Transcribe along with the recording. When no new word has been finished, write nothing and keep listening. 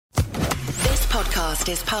podcast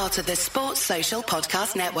is part of the Sports Social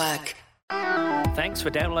Podcast Network. Thanks for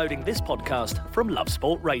downloading this podcast from Love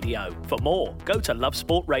Sport Radio. For more, go to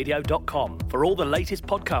lovesportradio.com for all the latest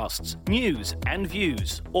podcasts, news and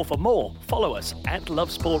views. Or for more, follow us at Love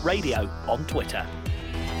Sport Radio on Twitter.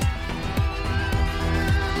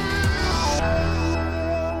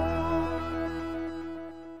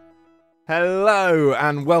 Hello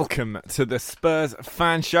and welcome to the Spurs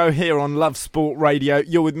Fan Show here on Love Sport Radio.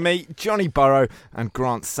 You're with me, Johnny Burrow, and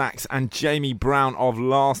Grant Sachs and Jamie Brown of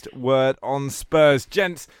Last Word on Spurs.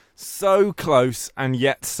 Gents, so close and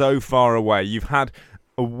yet so far away. You've had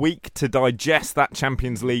a week to digest that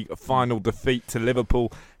Champions League final defeat to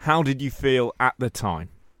Liverpool. How did you feel at the time?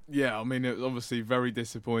 Yeah, I mean, it was obviously very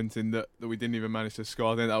disappointing that we didn't even manage to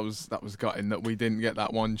score. I think that was gutting that we didn't get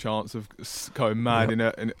that one chance of going mad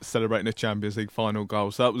in celebrating a Champions League final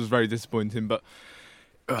goal. So that was very disappointing. But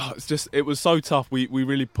it was so tough. We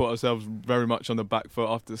really put ourselves very much on the back foot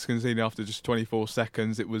after conceding after just 24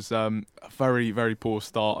 seconds. It was a very, very poor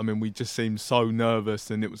start. I mean, we just seemed so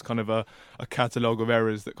nervous, and it was kind of a catalogue of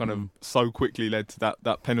errors that kind of so quickly led to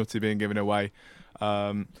that penalty being given away.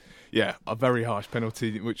 Yeah, a very harsh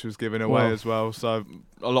penalty which was given away as well. So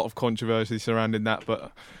a lot of controversy surrounding that.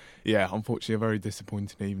 But yeah, unfortunately, a very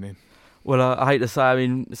disappointing evening. Well, I hate to say, I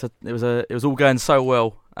mean, it was all going so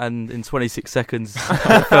well, and in 26 seconds,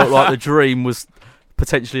 it felt like the dream was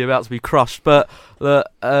potentially about to be crushed. But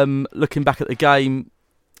looking back at the game,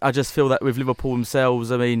 I just feel that with Liverpool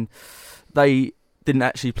themselves, I mean, they didn't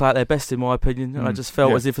actually play at their best, in my opinion. And I just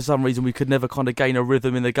felt as if for some reason we could never kind of gain a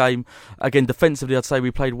rhythm in the game. Again, defensively, I'd say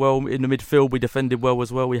we played well in the midfield. We defended well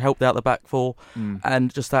as well. We helped out the back four.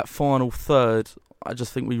 And just that final third, I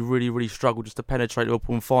just think we really, really struggled just to penetrate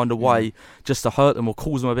Liverpool and find a way just to hurt them or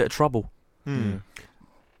cause them a bit of trouble.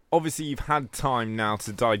 Obviously, you've had time now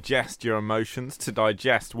to digest your emotions, to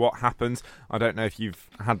digest what happens. I don't know if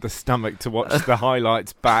you've had the stomach to watch the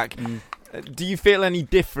highlights back. Do you feel any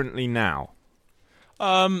differently now?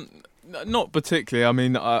 Not particularly. I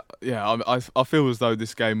mean, I feel as though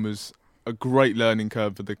this game was a great learning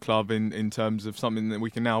curve for the club in terms of something that we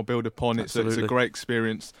can now build upon. It's a great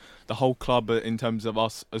experience. The whole club, in terms of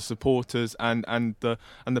us as supporters and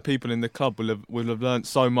the people in the club, will have learnt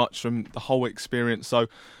so much from the whole experience. So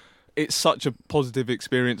it's such a positive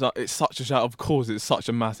experience. It's such a shout. Of course, it's such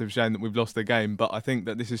a massive shame that we've lost the game. But I think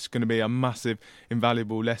that this is going to be a massive,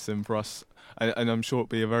 invaluable lesson for us. And I'm sure it'll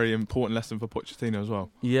be a very important lesson for Pochettino as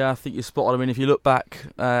well. Yeah, I think you're spot on. I mean, if you look back,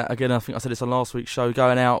 again, I think I said this on last week's show,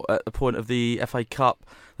 going out at the point of the FA Cup,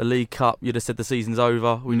 the League Cup, you'd have said the season's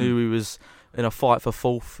over. We knew we was in a fight for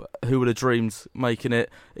fourth. Who would have dreamed making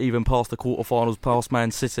it even past the quarterfinals, past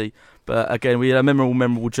Man City? But again, we had a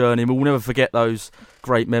memorable journey. We'll never forget those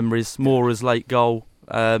great memories. Mora's late goal.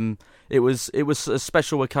 It was a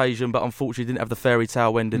special occasion, but unfortunately didn't have the fairy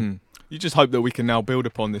tale ending. You just hope that we can now build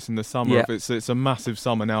upon this in the summer. Yeah. It's a massive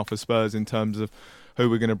summer now for Spurs in terms of who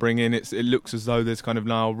we're going to bring in. It looks as though there's kind of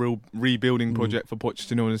now a real rebuilding project for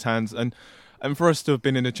Pochettino in his hands. And for us to have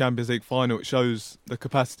been in a Champions League final, it shows the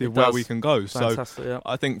capacity of where we can go. Fantastic, so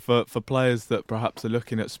I think for players that perhaps are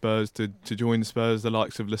looking at Spurs to join Spurs, the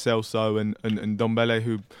likes of Lo Celso and Ndombele,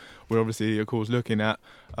 who we're obviously, of course, looking at,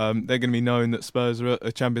 they're going to be knowing that Spurs are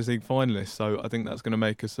a Champions League finalist. So I think that's going to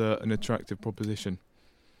make us an attractive proposition.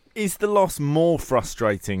 Is the loss more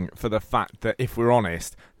frustrating for the fact that, if we're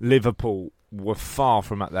honest, Liverpool were far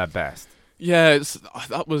from at their best? Yeah,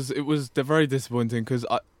 it was very disappointing because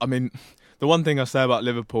I mean, the one thing I say about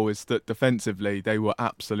Liverpool is that defensively they were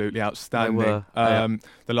absolutely outstanding. They were,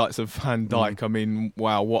 the likes of Van Dijk, I mean,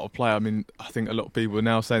 wow, what a player. I mean, I think a lot of people are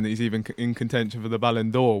now saying that he's even in contention for the Ballon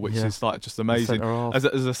d'Or, which is like just amazing. As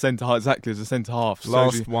a centre-half, exactly, as a centre-half.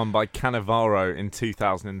 Last one by Cannavaro in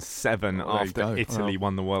 2007 after Italy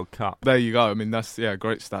won the World Cup. There you go. I mean, that's a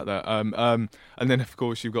great stat there. And then, of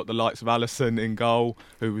course, you've got the likes of Alisson in goal,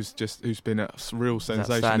 who's been a real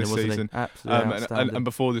sensation this season. Absolutely outstanding. And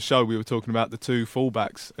before the show, we were talking about the two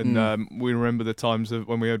fullbacks, and we remember the times of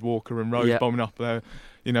when we had Walker and Rose bombing up there.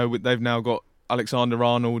 You know, they've now got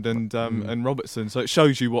Alexander-Arnold and Robertson, so it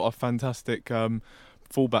shows you what a fantastic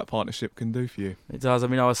fullback partnership can do for you. It does. I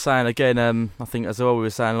mean, I was saying again, I think as well we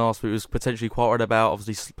were saying last week, was potentially quite worried about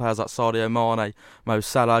obviously players like Sadio Mane, Mo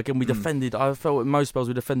Salah. Again, we defended. I felt in most spells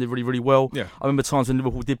we defended really, really well. Yeah. I remember times when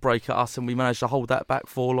Liverpool did break at us and we managed to hold that back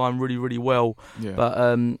four line really, really well. Yeah.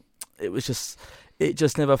 But it was just. It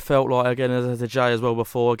just never felt like, again, as a Jay as well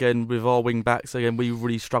before, again, with our wing-backs, again, we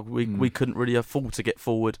really struggled. We couldn't really afford to get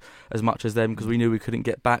forward as much as them because we knew we couldn't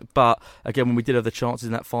get back. But, again, when we did have the chances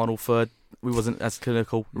in that final third, we wasn't as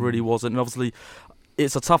clinical, really wasn't. And obviously,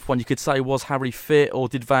 it's a tough one. You could say, was Harry fit, or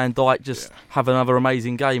did Van Dijk just have another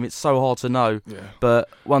amazing game? It's so hard to know. Yeah. But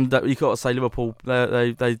one that you've got to say, Liverpool,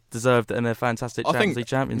 they deserved it, and they're fantastic Champions League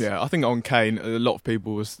champions. Yeah, I think on Kane, a lot of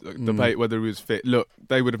people was debate whether he was fit. Look,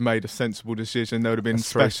 they would have made a sensible decision. There would have been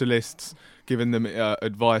specialists giving them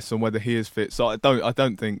advice on whether he is fit. So I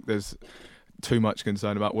don't think there's too much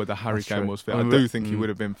concern about whether Harry Kane was fit. I do think he would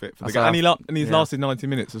have been fit for the game, and he's lasted 90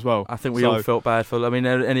 minutes as well. I think we all felt bad for. I mean,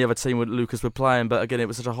 any other team with Lucas were playing, but again, it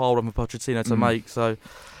was such a hard one for Pochettino to make. So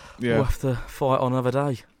we'll have to fight on another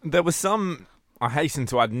day. There was some, I hasten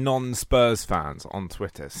to add, non-Spurs fans on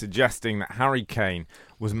Twitter suggesting that Harry Kane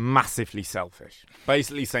was massively selfish,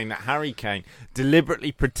 basically saying that Harry Kane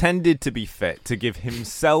deliberately pretended to be fit to give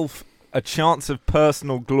himself a chance of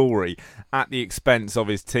personal glory at the expense of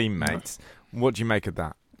his teammates. What do you make of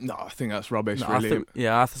that? No, I think that's rubbish, really.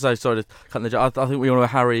 I think we all know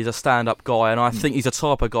Harry is a stand-up guy, and I think he's a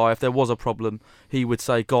type of guy, if there was a problem, he would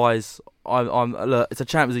say, guys, look, it's a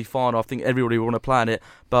Champions League final, I think everybody would want to play in it,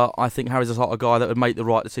 but I think Harry's the type of guy that would make the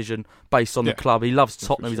right decision based on the club. He loves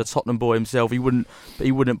Tottenham, he's a Tottenham boy himself. He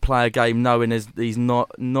wouldn't play a game knowing he's not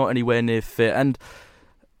anywhere near fit. And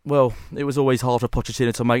well, it was always hard for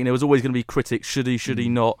Pochettino to make, and there was always going to be critics, should he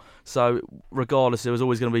not. So regardless, there was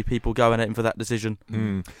always going to be people going at him for that decision.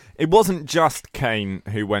 It wasn't just Kane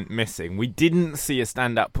who went missing. We didn't see a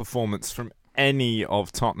stand-up performance from any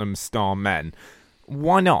of Tottenham's star men.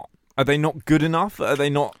 Why not? Are they not good enough? Are they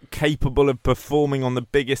not capable of performing on the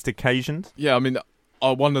biggest occasions? Yeah, I mean,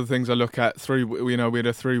 one of the things I look at, we had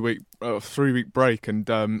a 3 week break, and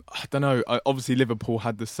I don't know. Obviously, Liverpool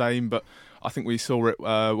had the same, but I think we saw it.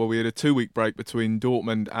 We had a 2 week break between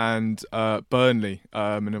Dortmund and Burnley,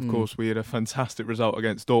 and of course we had a fantastic result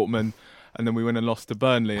against Dortmund, and then we went and lost to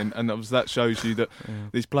Burnley, and obviously that shows you that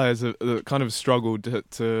these players have kind of struggled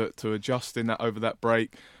to adjust in that over that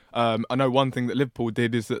break. I know one thing that Liverpool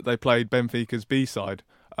did is that they played Benfica's B side.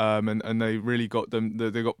 And they really got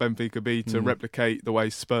they got Benfica B to replicate the way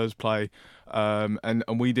Spurs play, and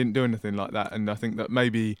we didn't do anything like that. And I think that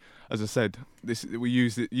maybe, as I said, we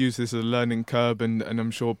use this as a learning curve, and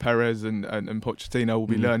I'm sure Perez and Pochettino will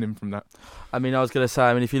be learning from that. I mean, I was going to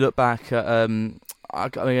say, if you look back at,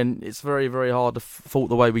 it's very, very hard to fault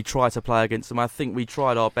the way we try to play against them. I think we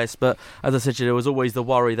tried our best, but as I said to you, there was always the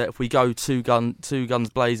worry that if we go two guns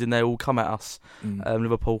blazing, they will come at us,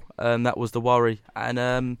 Liverpool. That was the worry.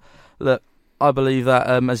 And look, I believe that,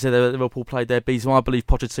 as I said, Liverpool played their beats. I believe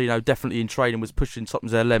Pochettino definitely in training was pushing Tottenham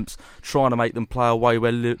to their limits, trying to make them play a way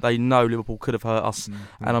where they know Liverpool could have hurt us.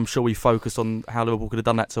 And I'm sure we focused on how Liverpool could have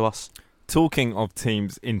done that to us. Talking of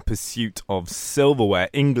teams in pursuit of silverware,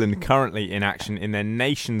 England currently in action in their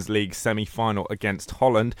Nations League semi-final against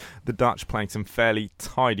Holland. The Dutch playing some fairly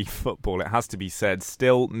tidy football, it has to be said.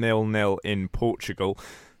 Still 0-0 in Portugal.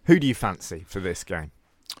 Who do you fancy for this game?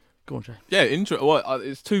 Go on, Jay. Yeah,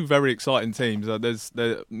 it's two very exciting teams.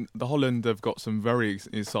 The Holland have got some very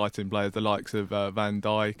exciting players, the likes of Van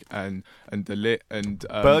Dijk and De Ligt, and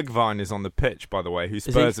Bergwijn is on the pitch, by the way, who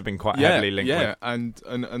Spurs have been quite heavily linked with. Yeah,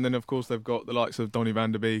 and then of course they've got the likes of Donny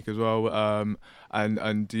van der Beek as well,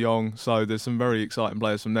 and De Jong. So there's some very exciting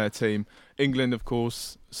players from their team. England, of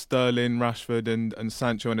course, Sterling, Rashford, and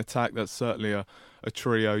Sancho in attack. That's certainly a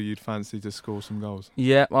trio you'd fancy to score some goals.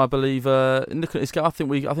 Yeah, I believe. Looking at this game, I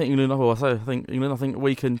think England. I think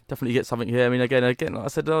we can definitely get something here. I mean, again, like I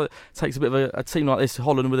said, it takes a bit of a team like this,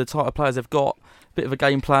 Holland, with the type of players they've got, a bit of a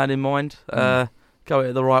game plan in mind. Go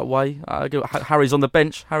it the right way. Harry's on the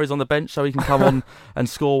bench, so he can come on and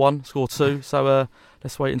score two. So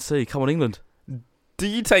let's wait and see. Come on, England. Do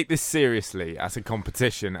you take this seriously as a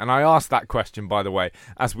competition? And I ask that question, by the way,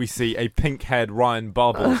 as we see a pink-haired Ryan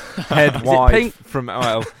Babel head wide from,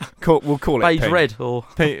 we'll call it beige pink. Red or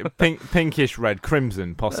pinkish red,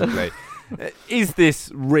 crimson possibly. Is this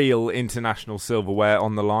real international silverware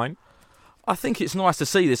on the line? I think it's nice to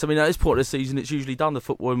see this. I mean, at this point of the season, it's usually done the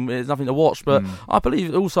football and there's nothing to watch. But I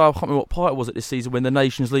believe also, I can't remember what part it was at this season when the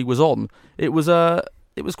Nations League was on. It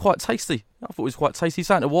was quite tasty. I thought it was quite tasty.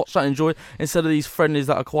 Something to watch, something to enjoy, instead of these friendlies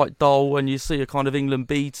that are quite dull and you see a kind of England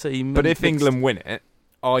B team. But if England win it,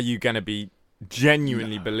 are you going to be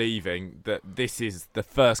genuinely believing that this is the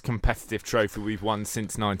first competitive trophy we've won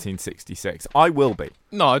since 1966? I will be.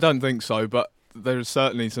 No, I don't think so, but there's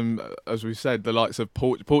certainly some, as we said, the likes of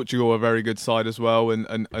Portugal are a very good side as well,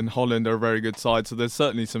 and Holland are a very good side. So there's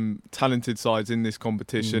certainly some talented sides in this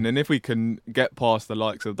competition. And if we can get past the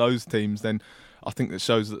likes of those teams, then I think that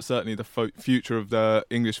shows that certainly the future of the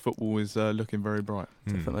English football is looking very bright.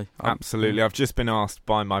 Definitely. Absolutely. I've just been asked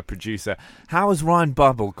by my producer, how has Ryan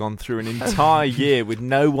Babel gone through an entire year with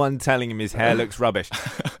no one telling him his hair looks rubbish?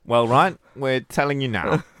 Well, Ryan, we're telling you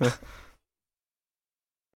now.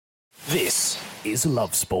 This is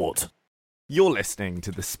Love Sport. You're listening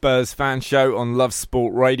to the Spurs Fan Show on Love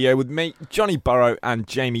Sport Radio with me, Johnny Burrow, and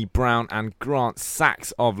Jamie Brown and Grant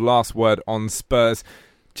Sachs of Last Word on Spurs.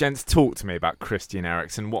 Gents, talk to me about Christian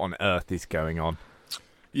Eriksen. What on earth is going on?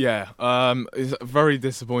 Yeah, it's very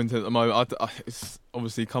disappointing at the moment. It's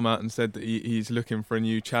obviously come out and said that he's looking for a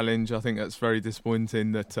new challenge. I think that's very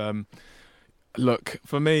disappointing. That look,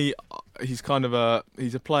 for me, he's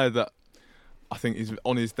a player that I think he's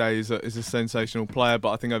on his day is a sensational player,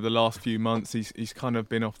 but I think over the last few months he's kind of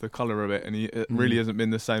been off the colour a bit, and he really hasn't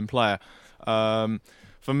been the same player.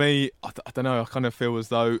 For me, I don't know. I kind of feel as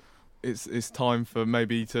though it's time for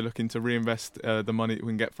maybe to look into reinvest the money that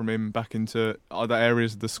we can get from him back into other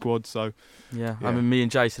areas of the squad. So yeah. I mean, me and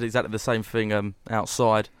Jay said exactly the same thing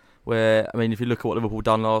outside. Where, I mean, if you look at what Liverpool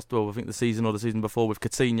done I think the season or the season before with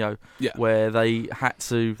Coutinho, where they had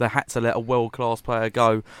to let a world-class player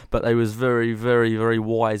go, but they was very, very, very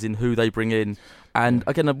wise in who they bring in. And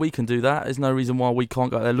again, we can do that. There's no reason why we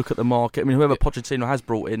can't go out there, look at the market. I mean, whoever Pochettino has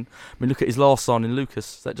brought in, I mean, look at his last signing,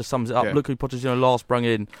 Lucas. That just sums it up. Look who Pochettino last brought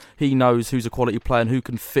in. He knows who's a quality player and who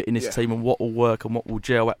can fit in his team and what will work and what will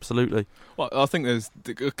gel, absolutely. Well, I think there's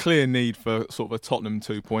a clear need for sort of a Tottenham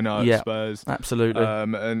 2.0 at Spurs. Absolutely.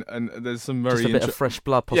 And there's some very... Just a bit of fresh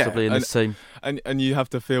blood possibly in this team. And you have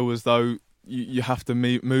to feel as though you have to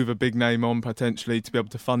move a big name on potentially to be able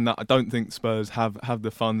to fund that. I don't think Spurs have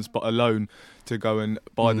the funds, but alone to go and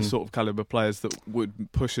buy the sort of calibre players that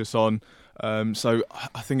would push us on. So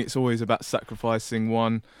I think it's always about sacrificing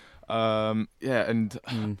one. So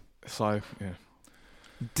yeah.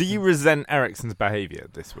 Do you resent Eriksen's behaviour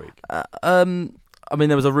this week? I mean,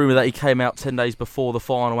 there was a rumour that he came out 10 days before the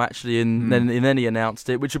final, actually, and then he announced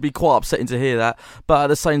it, which would be quite upsetting to hear that. But at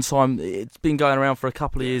the same time, it's been going around for a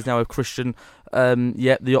couple of years now with Christian.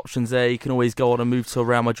 The option's there. He can always go on and move to a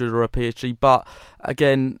Real Madrid or a PSG. But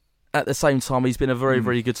again, at the same time, he's been a very,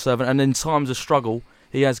 very good servant. And in times of struggle,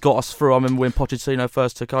 he has got us through. I remember when Pochettino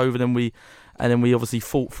first took over, and then we obviously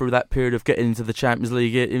fought through that period of getting into the Champions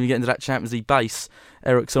League. If you get into that Champions League base,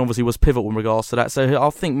 Eriksen obviously was pivotal in regards to that. So I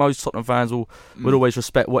think most Tottenham fans would always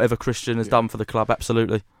respect whatever Christian has done for the club,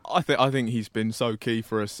 absolutely. I think he's been so key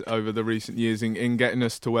for us over the recent years in getting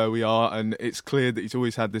us to where we are, and it's clear that he's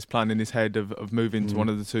always had this plan in his head of moving to one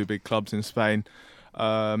of the two big clubs in Spain.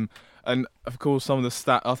 And of course, some of the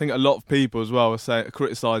stats, I think a lot of people as well are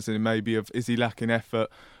criticising him maybe of, is he lacking effort?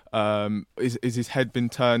 Is his head been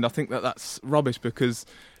turned? I think that's rubbish, because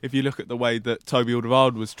if you look at the way that Toby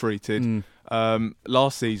Alderweireld was treated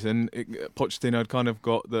last season, Pochettino had kind of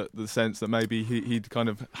got the sense that maybe he'd kind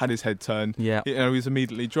of had his head turned. Yeah, he was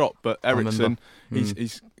immediately dropped. But Eriksen,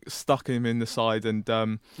 he's stuck him in the side,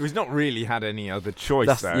 and he's not really had any other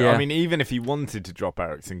choice though. I mean, even if he wanted to drop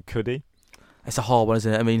Eriksen, could he? It's a hard one,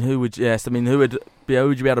 isn't it? I mean, who would you be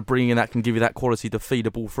able to bring in that can give you that quality to feed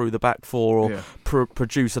a ball through the back four or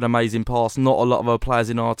produce an amazing pass? Not a lot of our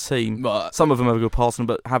players in our team. But some of them have a good passing,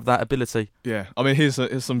 but have that ability. Yeah, I mean, here's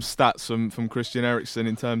some stats from Christian Eriksen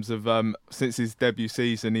in terms of since his debut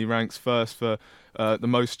season, he ranks first for the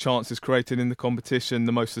most chances created in the competition,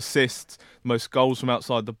 the most assists, the most goals from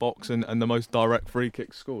outside the box, and the most direct free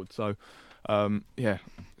kicks scored. So,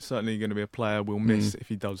 certainly going to be a player we'll miss if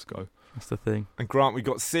he does go. That's the thing. And Grant, we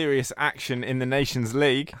got serious action in the Nations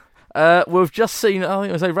League. We've just seen.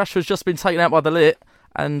 Rashford's just been taken out by the lit.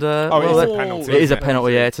 And it is a penalty. It is a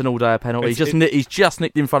penalty. Yeah, it's an all-day penalty. He's just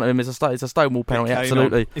nicked in front of him. It's a Stonewall penalty.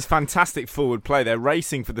 Absolutely. It's fantastic forward play. They're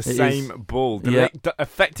racing for the same ball. De Ligt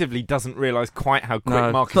effectively doesn't realise quite how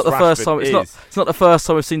quick Marcus Rashford is. It's not the first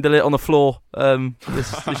time we've seen De Ligt on the floor.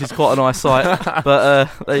 Which is quite a nice sight. But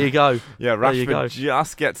there you go. Yeah, Rashford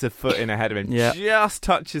just gets a foot in ahead of him. Just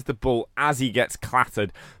touches the ball as he gets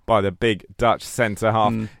clattered by the big Dutch centre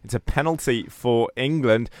half. It's a penalty for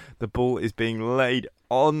England. The ball is being laid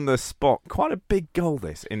on the spot. Quite a big goal,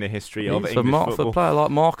 this, in the history of English football. For a player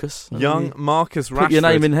like Marcus. Young Marcus Rashford.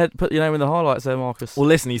 Put your name in the highlights there, Marcus. Well,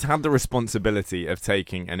 listen, he's had the responsibility of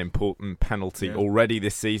taking an important penalty already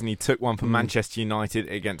this season. He took one for Manchester United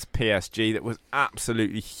against PSG that was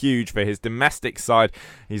absolutely huge for his domestic side.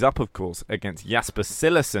 He's up, of course, against Jasper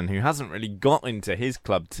Cillessen, who hasn't really got into his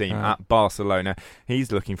club team at Barcelona.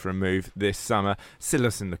 He's looking for a move this summer.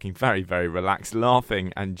 Cillessen looking very, very relaxed,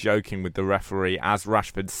 laughing and joking with the referee as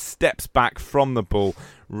Rashford steps back from the ball,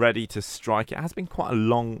 ready to strike. It has been quite a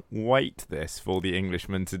long wait, this, for the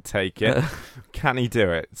Englishman to take it. Can he do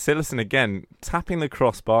it? Cillessen again, tapping the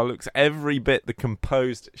crossbar, looks every bit the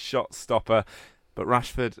composed shot stopper, but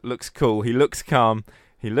Rashford looks cool, he looks calm,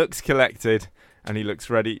 he looks collected, and he looks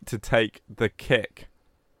ready to take the kick.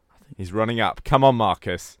 He's running up. Come on,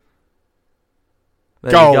 Marcus.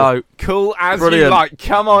 There Goal. you go. Cool as Brilliant. you like.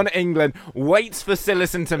 Come on, England. Waits for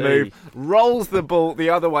Sillison to move. Rolls the ball the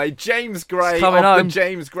other way. James Gray of coming home. the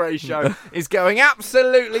James Gray Show is going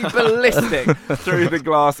absolutely ballistic through the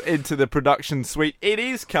glass into the production suite. It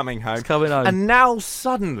is coming home. It's coming home. And now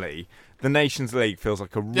suddenly the Nations League feels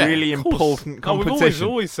like a really of course. important competition. We've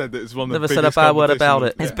always said that it's one of Never the said a biggest bad word about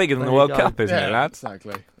competitions. it. It's bigger than There the you World go. Cup, isn't it, lads?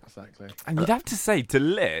 Exactly. And you'd have to say, De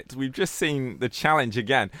Ligt, we've just seen the challenge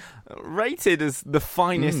again, rated as the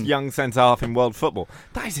finest young centre-half in world football.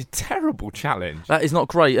 That is a terrible challenge. That is not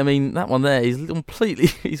great. I mean, that one there, he's completely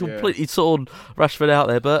torn Rashford out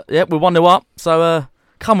there. But, yeah, we're 1-0 up. So,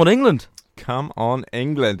 come on, England. Come on,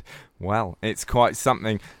 England. Well, it's quite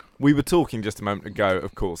something. We were talking just a moment ago,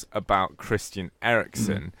 of course, about Christian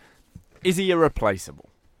Eriksen. Is he irreplaceable?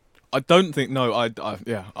 I don't think. No,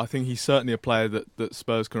 I think he's certainly a player that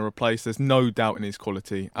Spurs can replace. There's no doubt in his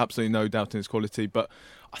quality. Absolutely no doubt in his quality. But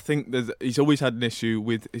I think he's always had an issue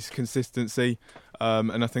with his consistency,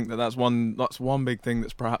 and I think that's one big thing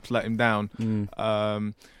that's perhaps let him down.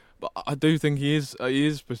 But I do think he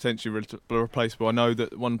is potentially replaceable. I know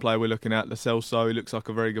that one player we're looking at, Lo Celso, he looks like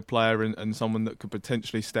a very good player and someone that could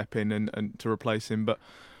potentially step in and to replace him. But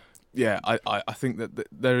yeah, I think that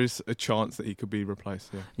there is a chance that he could be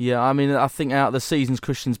replaced. Yeah, I mean, I think out of the seasons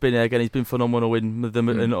Christian's been here, again, he's been phenomenal in them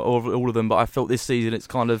and all of them. But I felt this season it's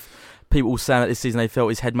kind of people saying that this season they felt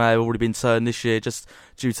his head may have already been turned this year just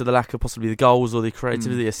due to the lack of possibly the goals or the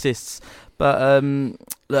creativity, assists. But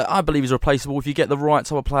look, I believe he's replaceable if you get the right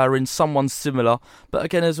type of player in, someone similar. But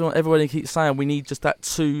again, as everyone keeps saying, we need just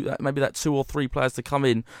maybe that 2 or 3 players to come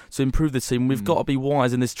in to improve the team. We've got to be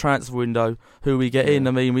wise in this transfer window who we get in.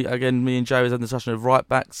 I mean, me and Joe was having a discussion of right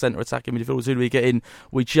back, centre attacking midfielders. Who do we get in?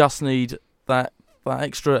 We just need that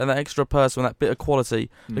extra person, that bit of quality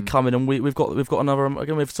to come in, and we've got another.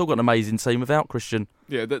 Again, we've still got an amazing team without Christian.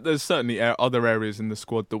 Yeah, there's certainly other areas in the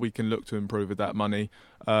squad that we can look to improve with that money,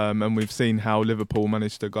 and we've seen how Liverpool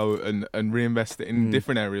managed to go and reinvest it in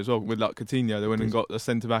different areas. Well, with like Coutinho, they went and got a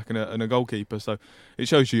centre back and a goalkeeper, so it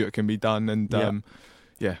shows you it can be done. And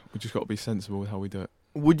we just got to be sensible with how we do it.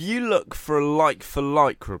 Would you look for a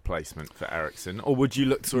like-for-like replacement for Eriksen, or would you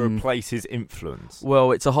look to replace his influence?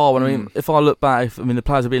 Well, it's a hard one. I mean, if I look back, the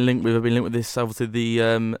players have been linked with this. Obviously, the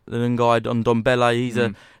Nungai on Ndombele. He's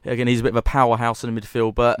a bit of a powerhouse in the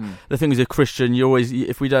midfield. But the thing is with Christian,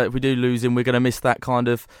 if we do lose him, we're going to miss that kind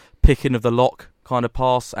of picking of the lock, kind of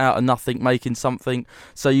pass out of nothing, making something.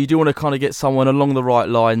 So you do want to kind of get someone along the right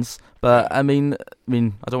lines. But I mean,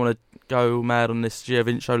 I don't want to go mad on this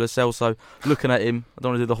Giovinco Lo Celso. Looking at him, I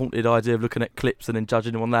don't want to do the haunted idea of looking at clips and then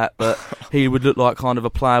judging him on that, but he would look like kind of a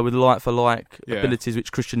player with like-for-like abilities,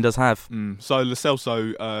 which Christian does have. So Lo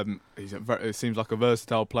Celso, it seems like a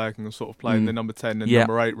versatile player, can sort of play in the number 10 and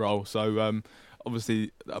number 8 role. So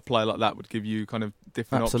obviously a player like that would give you kind of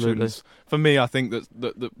different options. For me, I think that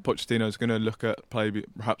Pochettino is going to look at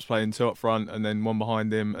perhaps playing 2 up front and then 1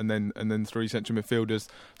 behind him and then 3 central midfielders.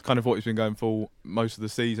 It's kind of what he's been going for most of the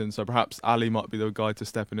season. So perhaps Ali might be the guy to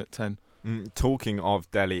step in at 10. Talking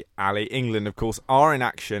of Dele Alli, England, of course, are in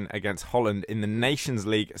action against Holland in the Nations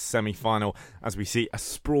League semi-final as we see a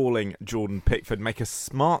sprawling Jordan Pickford make a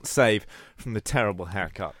smart save from the terrible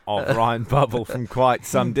haircut of Ryan Babel from quite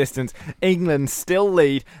some distance. England still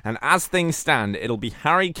lead, and as things stand, it'll be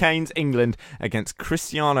Harry Kane's England against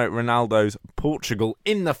Cristiano Ronaldo's Portugal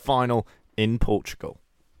in the final in Portugal.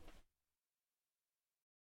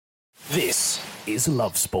 This is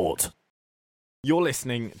Love Sport. You're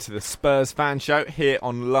listening to the Spurs Fan Show here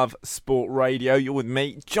on Love Sport Radio. You're with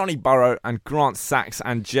me, Johnny Burrow, and Grant Sachs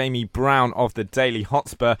and Jamie Brown of the Daily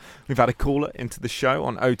Hotspur. We've had a caller into the show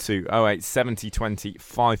on 02 08 70 20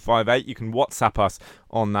 558. You can WhatsApp us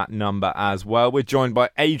on that number as well. We're joined by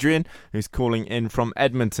Adrian, who's calling in from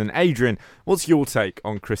Edmonton. Adrian, what's your take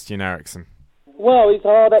on Christian Eriksen? Well, he's a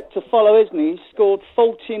hard act to follow, isn't he? He's scored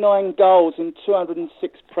 49 goals in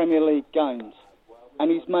 206 Premier League games. And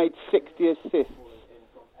he's made 60 assists.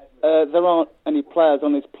 There aren't any players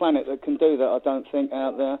on this planet that can do that, I don't think,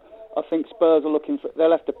 out there. I think Spurs are looking for... They'll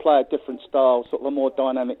have to play a different style, sort of a more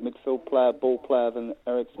dynamic midfield player, ball player than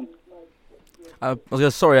Eriksen.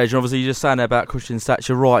 Sorry, Adrian, obviously you're just saying that about Christian's stats.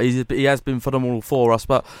 You're right, he has been phenomenal for us,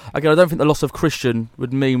 but again, I don't think the loss of Christian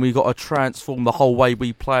would mean we've got to transform the whole way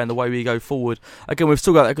we play and the way we go forward. Again, we've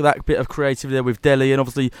still got that bit of creativity there with Dele, and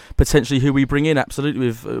obviously potentially who we bring in, absolutely.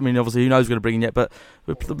 Obviously who knows who's going to bring in yet, but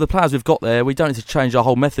with the players we've got there, we don't need to change our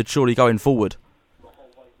whole method surely going forward.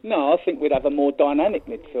 No, I think we'd have a more dynamic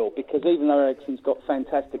midfield, because even though Eriksen's got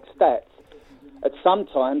fantastic stats, at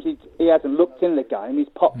sometimes he hasn't looked in the game. He's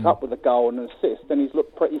popped up with a goal and an assist, and he's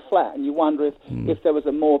looked pretty flat. And you wonder if there was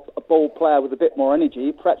a ball player with a bit more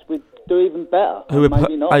energy, perhaps we'd do even better. Who would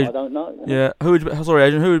maybe not, I don't know. Yeah,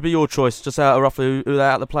 Adrian, who would be your choice? Just out of roughly who are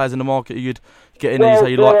out the players in the market who you'd get in well, and you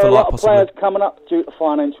say you'd like for like possibly? possibly? There are a lot of players coming up due to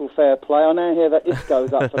financial fair play. I now hear that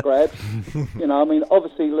Isco's up for grabs. You know, I mean,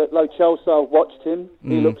 obviously, Lo Celso, I've watched him.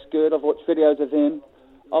 He looks good. I've watched videos of him.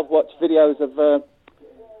 I've watched videos of...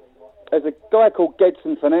 there's a guy called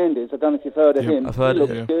Gedson Fernandes. I don't know if you've heard of him. I've heard he of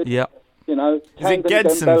looks him. good. Yeah. You know, Is it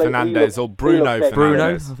Gedson Fernandes or Bruno Fernandes?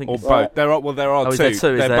 Bruno, I think or it's both. right. There are two. Is there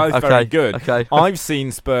two, They're both okay. very good. Okay. I've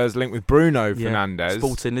seen Spurs linked with Bruno Yeah. Fernandes.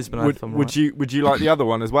 Sporting Lisbon. Would you like the other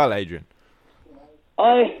one as well, Adrian?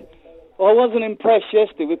 I wasn't impressed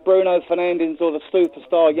yesterday with Bruno Fernandes or the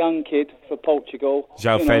superstar young kid for Portugal.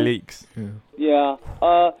 João You know. Felix. Yeah.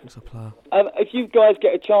 He's a player. If you guys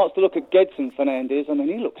get a chance to look at Gedson Fernandes, I mean,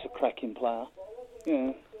 he looks a cracking player.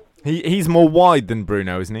 Yeah. He's more wide than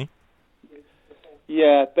Bruno, isn't he?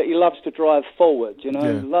 Yeah, but he loves to drive forward, you know.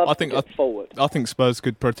 Yeah. He loves to get forward. I think Spurs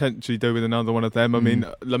could potentially do with another one of them. I mean,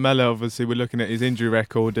 Lamela, obviously, we're looking at his injury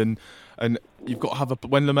record, and you've got to have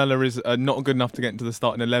when Lamela is not good enough to get into the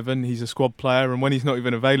starting 11, he's a squad player, and when he's not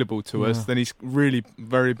even available to us, then he's really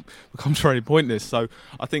becomes very pointless. So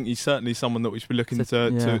I think he's certainly someone that we should be looking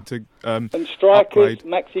to and strikers, upgrade.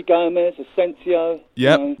 Maxi Gomez, Asensio.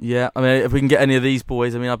 Yep. You know. Yeah, I mean, if we can get any of these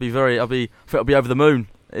boys, I mean, I think I'll be over the moon.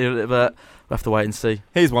 But we'll have to wait and see.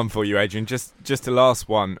 Here's one for you, Adrian. Just a last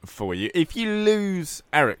one for you. If you lose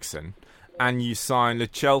Eriksen and you sign Lo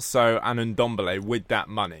Celso and Ndombele with that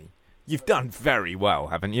money, you've done very well,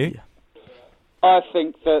 haven't you? Yeah. I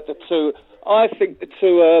think that the two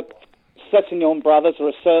Sessegnon brothers are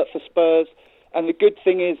a cert for Spurs, and the good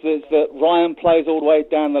thing is that Ryan plays all the way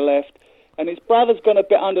down the left, and his brother's gone a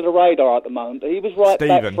bit under the radar at the moment. He was right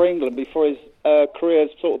back for England before his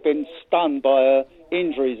career's sort of been stunned by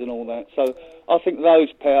injuries and all that. So I think those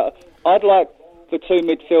pair. I'd like the two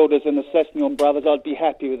midfielders and the Sessegnon brothers. I'd be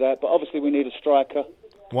happy with that, but obviously we need a striker.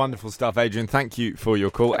 Wonderful stuff, Adrian. Thank you for your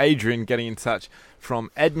call. Adrian getting in touch from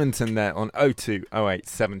Edmonton there on 02 08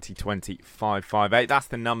 70 20 558. That's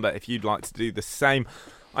the number if you'd like to do the same.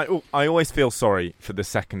 I always feel sorry for the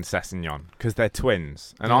second Sessegnon because they're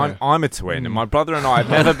twins, and I'm a twin, and my brother and I have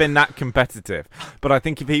never been that competitive. But I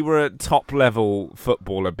think if he were a top-level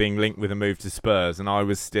footballer being linked with a move to Spurs, and I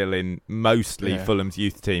was still in mostly Fulham's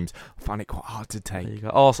youth teams, I find it quite hard to take. There you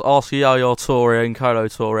go. Ask Yaya Toure and Kolo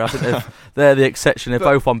Toure. I think they're the exception. They've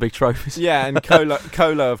both won big trophies. Yeah, and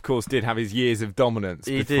Kolo, of course, did have his years of dominance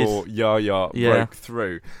before Yaya broke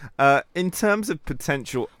through. In terms of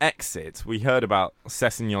potential exits, we heard about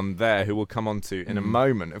Sessegnon there, who we'll come on to in a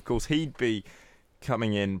moment. Of course, he'd be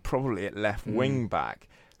coming in probably at left wing back.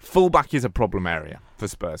 Fullback is a problem area for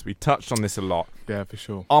Spurs. We touched on this a lot. Yeah, for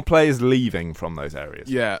sure. Are players leaving from those areas?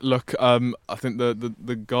 Yeah, look, I think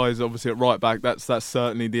the guys obviously at right back, that's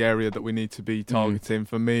certainly the area that we need to be targeting.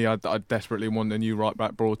 For me, I desperately want a new right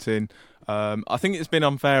back brought in. I think it's been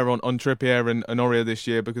unfair on Trippier and Aurier this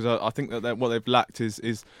year, because I think that what they've lacked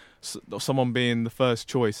is someone being the first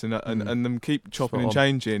choice, and them keep chopping and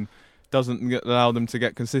changing doesn't allow them to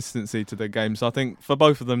get consistency to their game. So I think for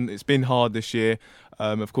both of them, it's been hard this year.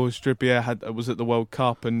 Of course, Trippier was at the World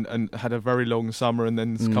Cup and had a very long summer, and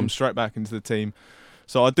then come straight back into the team.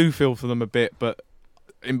 So I do feel for them a bit, but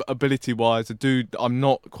ability-wise, I'm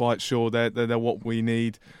not quite sure they're what we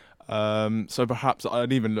need. So perhaps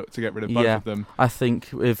I'd even look to get rid of both of them. I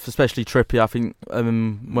think, especially Trippier, I think,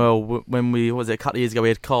 when a couple of years ago, we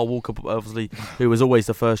had Kyle Walker, obviously, who was always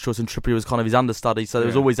the first choice, and Trippier was kind of his understudy, so there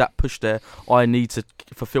was always that push there. I need to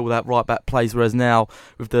fulfil that right back place, whereas now,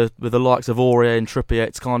 with the likes of Aurier and Trippier,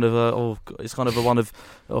 it's kind of a one of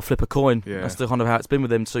flip a coin. Yeah. That's the kind of how it's been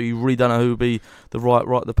with him, so you really don't know who would be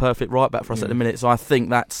the perfect right back for us at the minute. So I think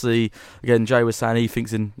that's again, Jay was saying he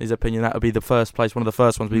thinks, in his opinion, that would be the first place, one of the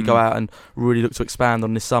first ones we go out and really look to expand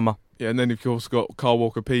on this summer. Yeah, and then you've also got Kyle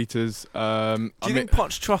Walker-Peters. Do you think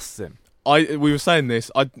Poch trusts him? We were saying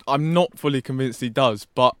this. I'm not fully convinced he does,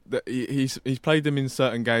 but he's played him in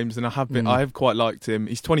certain games, and I have quite liked him.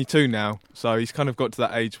 He's 22 now, so he's kind of got to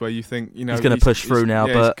that age where you think, he's going to push through now.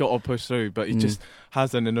 Yeah, but he's got to push through, but he just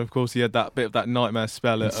hasn't. And of course, he had that bit of that nightmare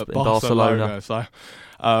spell at Barcelona. So,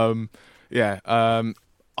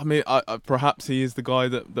 I mean, perhaps he is the guy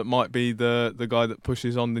that might be the guy that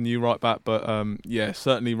pushes on the new right back, but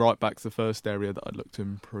certainly right back's the first area that I'd look to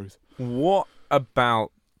improve. What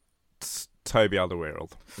about Toby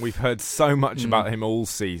Alderweireld? We've heard so much about him all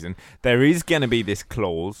season. There is going to be this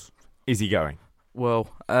clause. Is he going? Well,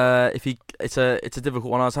 it's a difficult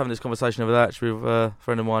one. I was having this conversation over there actually with a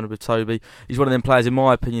friend of mine, with Toby. He's one of them players, in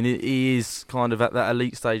my opinion. He is kind of at that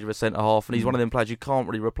elite stage of a centre half, and he's one of them players you can't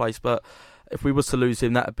really replace. But if we was to lose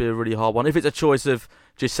him, that would be a really hard one. If it's a choice of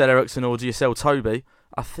Giselle Eriksen or Giselle Toby,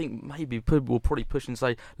 I think maybe people will probably push and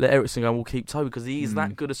say, let Eriksen go and we'll keep Toby because he is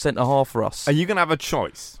that good a centre-half for us. Are you going to have a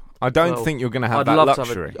choice? I don't think you're going to have I'd that love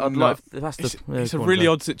luxury. To have I'd love. That's it's a really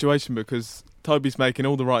odd situation because Toby's making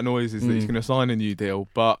all the right noises that he's going to sign a new deal,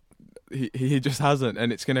 but he just hasn't,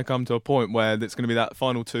 and it's going to come to a point where it's going to be that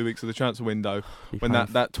final 2 weeks of the transfer window when that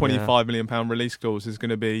 £25 million release clause is going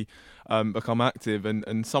to be become active,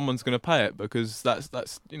 and someone's going to pay it because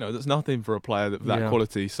that's nothing for a player that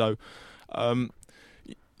quality. So.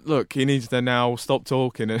 Look, he needs to now stop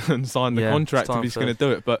talking and sign the contract if he's going to do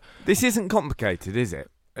it. But this isn't complicated, is it?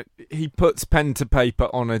 He puts pen to paper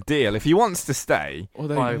on a deal. If he wants to stay,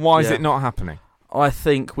 why is it not happening? I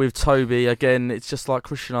think with Toby, again, it's just like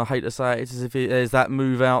Christian, I hate to say it, it's as if there's that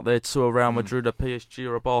move out there to a Real Madrid, a PSG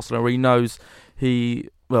or a Barcelona where he knows he's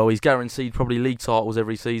guaranteed probably league titles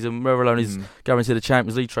every season. Whether alone he's guaranteed a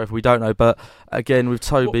Champions League trophy, we don't know. But again, with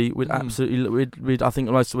Toby, I think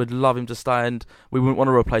most we'd love him to stay, and we wouldn't want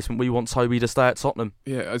a replacement. We want Toby to stay at Tottenham.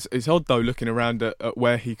 Yeah, it's odd though looking around at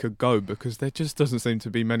where he could go because there just doesn't seem to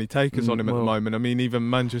be many takers on him at the moment. I mean, even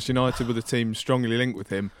Manchester United with a team strongly linked with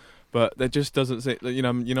him, but there just doesn't seem.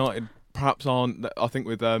 United perhaps aren't. I think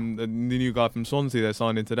with the new guy from Swansea they're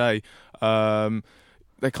signing today.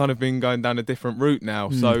 They've kind of been going down a different route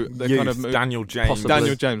now. So they're kind of Daniel James.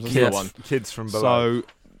 Daniel James, that's the one. Kids from below.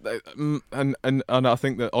 So, and I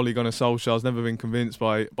think that Ole Gunnar Solskjaer's never been convinced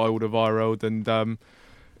by Alderweireld, and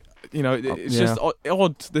it's just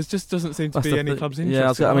odd. There just doesn't seem to be any clubs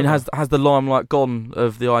interested. Yeah, I mean, has the limelight gone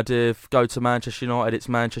of the idea of go to Manchester United? It's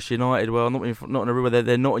Manchester United. Well, not in a room where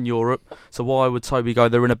they're not in Europe. So why would Toby go?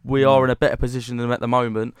 We are in a better position than them at the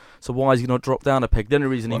moment. So why is he not drop down a peg? The only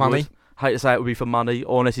reason he would. Hate to say it would be for money,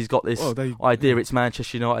 or unless he's got this idea it's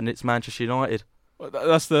Manchester United and it's Manchester United. Well,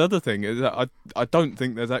 that's the other thing, is that I don't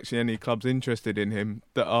think there's actually any clubs interested in him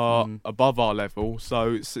that are above our level,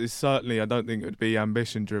 so it's certainly I don't think it would be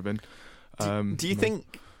ambition driven. Do you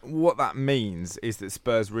think what that means is that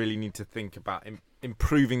Spurs really need to think about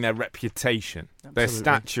improving their reputation, their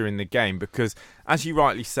stature in the game? Because as you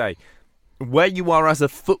rightly say, where you are as a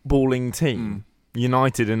footballing team,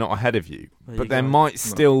 United are not ahead of you, but there might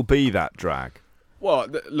still be that drag. Well,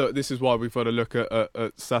 look, this is why we've got to look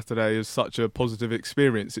at Saturday as such a positive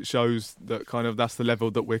experience. It shows that kind of that's the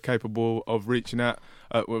level that we're capable of reaching and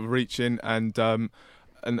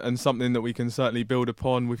something that we can certainly build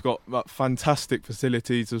upon. We've got fantastic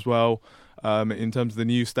facilities as well in terms of the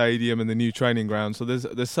new stadium and the new training ground. So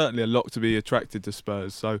there's certainly a lot to be attracted to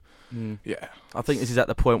Spurs. So, I think this is at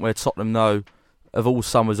the point where Tottenham know. Of all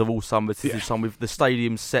summers, this is some with the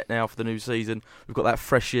stadium set now for the new season. We've got that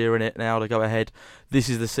fresh year in it now to go ahead. This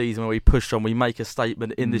is the season where we push on. We make a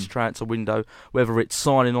statement in this transfer window, whether it's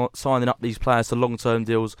signing up these players to long-term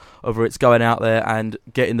deals, whether it's going out there and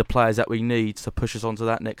getting the players that we need to push us onto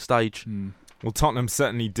that next stage. Well, Tottenham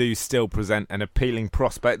certainly do still present an appealing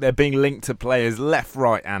prospect. They're being linked to players left,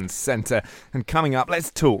 right and centre. And coming up,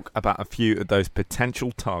 let's talk about a few of those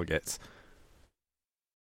potential targets.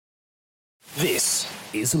 This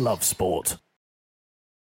is Love Sport.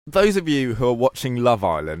 Those of you who are watching Love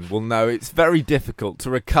Island will know it's very difficult to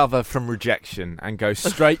recover from rejection and go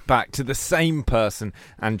straight back to the same person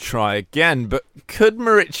and try again. But could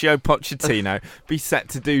Mauricio Pochettino be set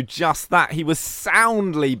to do just that? He was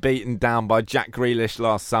soundly beaten down by Jack Grealish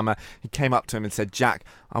last summer. He came up to him and said, "Jack,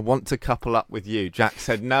 I want to couple up with you." Jack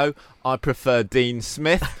said, "No, I prefer Dean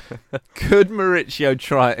Smith." Could Mauricio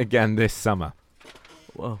try it again this summer?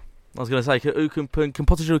 Well, I was going to say, can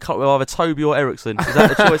Pochettino couple with either Toby or Eriksen? Is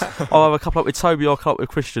that the choice? I'll have a couple up with Toby or a couple up with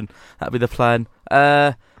Christian. That'd be the plan.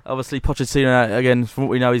 Obviously, Pochettino, again, from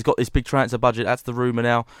what we know, he's got this big transfer budget. That's the rumour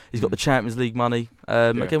now. He's got the Champions League money.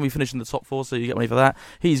 Again, we finished in the top four, so you get money for that.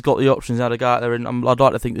 He's got the options now to go out there, and I'd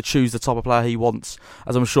like to think to choose the type of player he wants.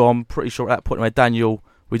 As I'm pretty sure at that point where Daniel,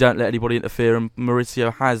 we don't let anybody interfere, and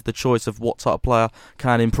Mauricio has the choice of what type of player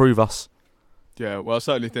can improve us. Yeah, well, I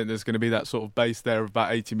certainly think there's going to be that sort of base there of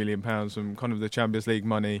about £80 million from kind of the Champions League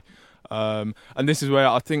money. And this is where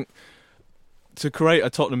I think to create a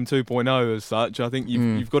Tottenham 2.0 as such, I think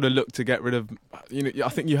you've got to look to get rid of, I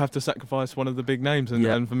think you have to sacrifice one of the big names.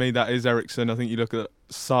 And for me, that is Eriksen. I think you look at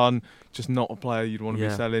Son, just not a player you'd want to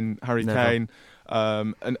be selling. Harry Kane.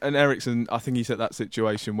 And Eriksen, I think he's at that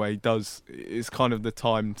situation where it's kind of the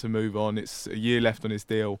time to move on. It's a year left on his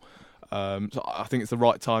deal. So I think it's the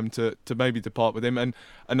right time to maybe depart with him, and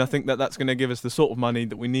I think that's going to give us the sort of money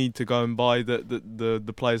that we need to go and buy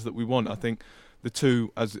the players that we want. I think the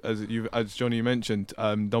two, as Johnny mentioned,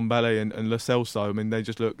 Ndombele and Lo Celso, I mean, they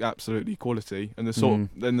just look absolutely quality, and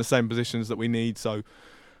they're in the same positions that we need. So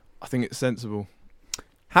I think it's sensible.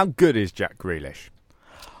 How good is Jack Grealish?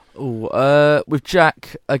 With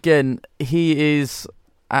Jack, again, he is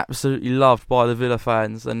absolutely loved by the Villa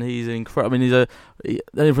fans, and he's incredible. I mean, the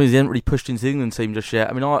only thing is he hasn't really pushed into the England team just yet.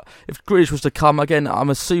 I mean, if Grealish was to come again, I'm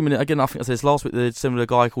assuming I think I said this last week. The similar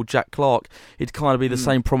guy called Jack Clark, he'd kind of be the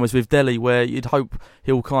same promise with Dele, where you'd hope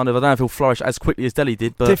he'll kind of, I don't know if he'll flourish as quickly as Dele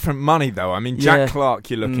did, but different money though. I mean, Jack Clark,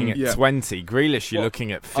 you're looking at 20. Grealish, you're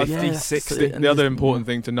looking at 50, 60. The other important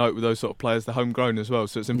thing to note with those sort of players, they're homegrown as well,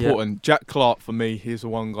 so it's important. Yeah. Jack Clark, for me, he's the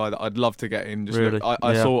one guy that I'd love to get in. Really?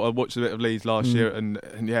 I watched a bit of Leeds last year, and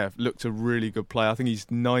looked a really good player. I think he's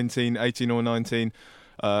 18 or 19.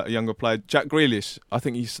 A younger player. Jack Grealish, I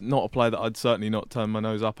think he's not a player that I'd certainly not turn my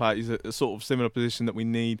nose up at. He's a sort of similar position that we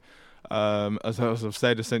need. As I've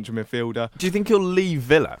said, a central midfielder. Do you think he'll leave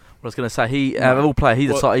Villa? I was going to say,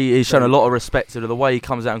 he's shown a lot of respect to the way he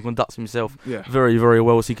comes out and conducts himself very, very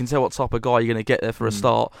well. So you can tell what type of guy you're going to get there for a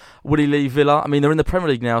start. Would he leave Villa? I mean, they're in the Premier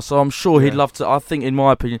League now, so I'm sure he'd love to. I think, in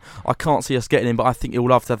my opinion, I can't see us getting him, but I think he'll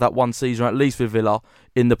love to have that one season at least with Villa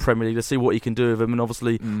in the Premier League to see what he can do with him. And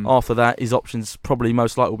obviously, after that, his options probably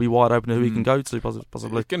most likely will be wide open to who he can go to,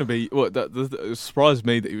 possibly. It's going to be. It surprised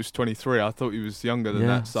me that he was 23. I thought he was younger than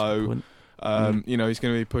that. So. He's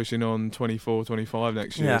going to be pushing on 24, 25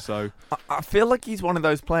 next year. So I feel like he's one of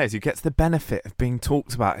those players who gets the benefit of being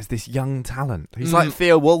talked about as this young talent. He's like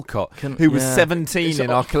Theo Walcott, who was 17 in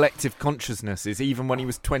our collective consciousnesses, even when he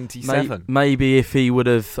was 27. Maybe if he would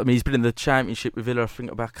have, I mean, he's been in the Championship with Villa, I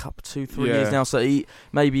think, about 2-3 years now. So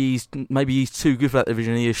maybe he's too good for that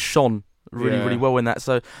division. He has shone really well in that.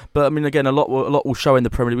 So, but I mean, again, a lot will show in the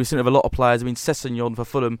Premier League. We've seen it with a lot of players. I mean, Sessegnon for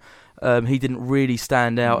Fulham, he didn't really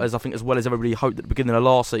stand out as well as everybody hoped at the beginning of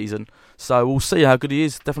last season. So we'll see how good he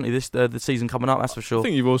is. Definitely the season coming up, that's for sure. I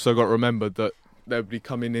think you've also got to remember that they'll be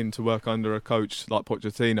coming in to work under a coach like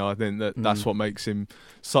Pochettino. I think that's what makes him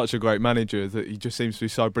such a great manager. That he just seems to be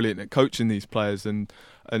so brilliant at coaching these players and.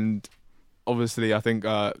 Obviously, I think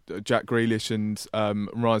Jack Grealish and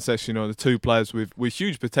Ryan Sessegnon are the two players with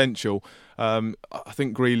huge potential. I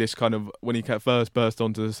think Grealish, kind of when he first burst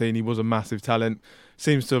onto the scene, he was a massive talent.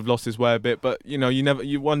 Seems to have lost his way a bit, but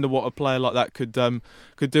you wonder what a player like that could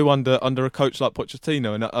do under a coach like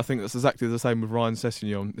Pochettino. And I think that's exactly the same with Ryan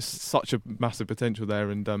Sessegnon. There's such a massive potential there,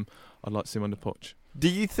 and I'd like to see him under Poch. Do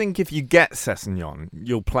you think if you get Sessegnon,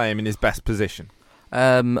 you'll play him in his best position?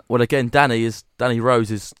 Well, again, Danny Rose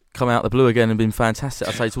has come out of the blue again and been fantastic.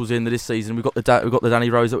 I'd say towards the end of this season, we've got the Danny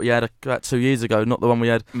Rose that we had about 2 years ago, not the one we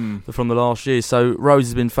had from the last year. So Rose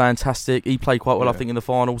has been fantastic. He played quite well, I think, in the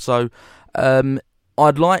final. So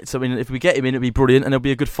I'd like to. I mean, if we get him in, it'd be brilliant, and there'll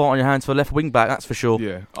be a good fight on your hands for left wing back. That's for sure.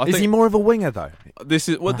 Yeah, is he more of a winger though? Here's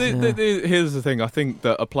the thing. I think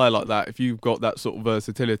that a player like that, if you've got that sort of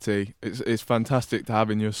versatility, it's fantastic to have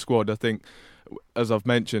in your squad. I think, as I've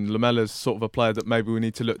mentioned, Lamella's sort of a player that maybe we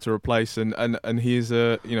need to look to replace, and he is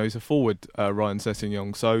he's a forward, Ryan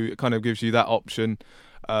Sessegnon, so it kind of gives you that option.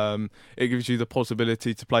 It gives you the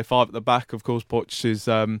possibility to play 5 at the back. Of course, Poch is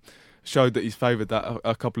showed that he's favoured that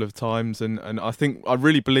a couple of times, and I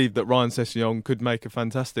really believe that Ryan Sessegnon could make a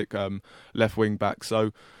fantastic left wing back.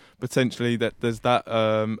 So potentially that there's that,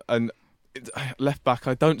 and left back,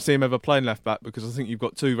 I don't see him ever playing left back because I think you've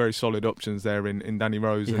got two very solid options there in Danny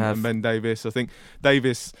Rose and Ben Davies. I think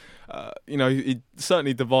Davies, he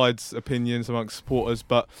certainly divides opinions amongst supporters,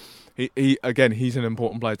 but he again, he's an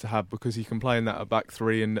important player to have because he can play in that back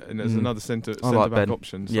three and there's another centre back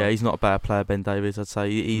option. So. Yeah, he's not a bad player, Ben Davies. I'd say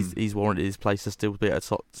he's warranted his place to still be at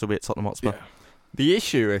Tottenham Hotspur. Yeah. The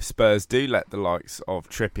issue if Spurs do let the likes of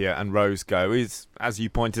Trippier and Rose go is, as you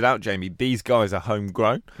pointed out, Jamie, these guys are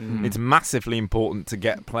homegrown. It's massively important to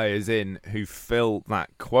get players in who fill that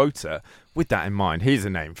quota. With that in mind, here's a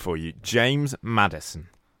name for you, James Maddison.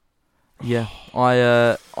 Yeah,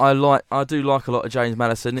 I do like a lot of James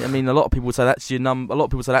Maddison. I mean, a lot of people would say that's your number. A lot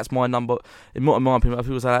of people say that's my number. In my opinion,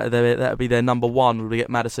 people say that would be their number one. Would we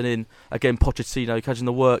get Maddison in again? Pochettino, catching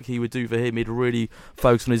the work he would do for him, he'd really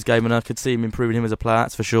focus on his game, and I could see him improving him as a player.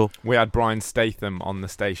 That's for sure. We had Brian Statham on the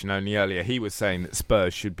station only earlier. He was saying that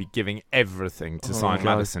Spurs should be giving everything to sign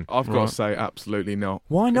Maddison. I've got to say, absolutely not.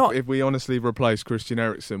 Why not? If we honestly replace Christian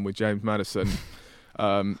Eriksen with James Maddison.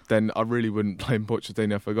 Then I really wouldn't blame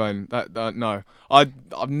Pochettino for going that. No,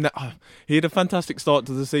 he had a fantastic start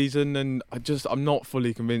to the season, and I'm not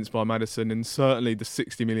fully convinced by Maddison, and certainly the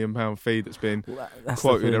 £60 million fee that's been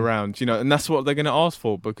quoted around. And that's what they're going to ask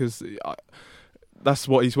for because that's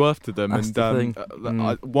what he's worth to them. That's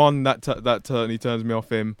and that certainly turns me off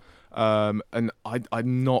him. And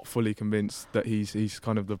I'm not fully convinced that he's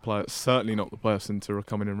kind of the player. Certainly not the person to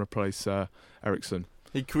come in and replace Eriksen.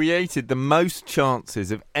 He created the most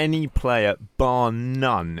chances of any player, bar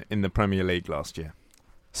none, in the Premier League last year.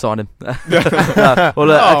 Sign him. I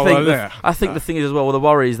think the thing is as well. The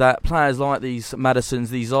worry is that players like these Maddisons,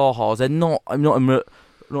 these Zahas, they're not. I'm not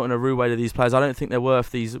in a rude way to these players. I don't think they're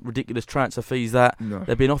worth these ridiculous transfer fees that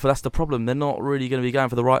they're being offered. That's the problem. They're not really going to be going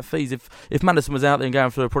for the right fees. If Maddison was out there and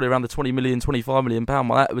going for probably around the 20 million, 25 million pound,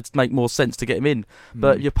 well, that would make more sense to get him in.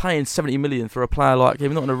 But you're paying 70 million for a player like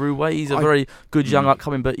him, not in a rude way. He's a very good young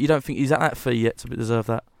upcoming, but you don't think he's at that fee yet to deserve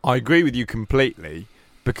that. I agree with you completely,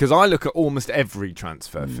 because I look at almost every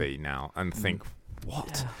transfer fee now and think,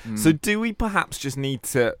 what? Yeah. So do we perhaps just need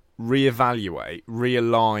to reevaluate,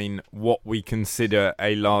 realign what we consider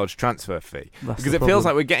a large transfer fee? Because it feels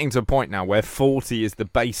like we're getting to a point now where 40 is the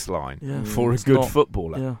baseline for a good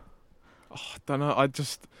footballer. Yeah. I don't know. I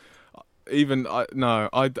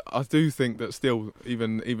do think that still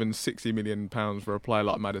even £60 million for a player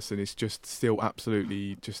like Maddison is just still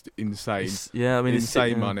absolutely just insane.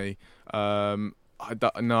 Insane money. I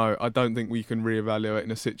don't think we can reevaluate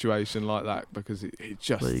in a situation like that, because it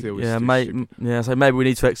just still is. So maybe we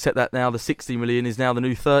need to accept that now. The 60 million is now the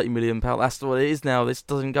new 30 million pound. That's what it is now. This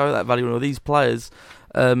doesn't go at that value. These players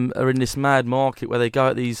are in this mad market where they go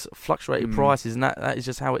at these fluctuating prices, and that is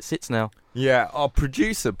just how it sits now. Yeah, our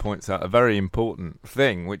producer points out a very important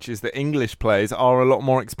thing, which is that English players are a lot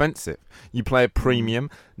more expensive. You play a premium,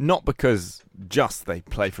 not because just they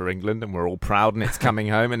play for England and we're all proud and it's coming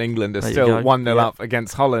home and England are still 1-0 up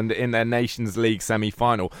against Holland in their Nations League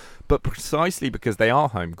semi-final, but precisely because they are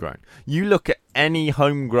homegrown. You look at any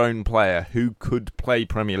homegrown player who could play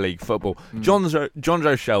Premier League football. John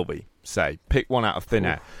Joe Shelby, say, pick one out of thin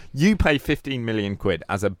air. You pay 15 million quid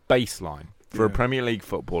as a baseline for a Premier League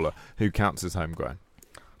footballer who counts as homegrown.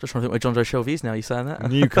 Just trying to think where John Joe Shelby is now. You saying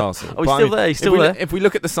that? Newcastle. He's still there. He's still there. If we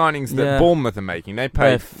look at the signings that Bournemouth are making, they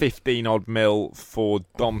paid 15 odd mil for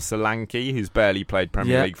Dom Solanke, who's barely played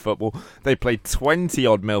Premier League football. They played 20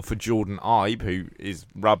 odd mil for Jordan Ibe, who is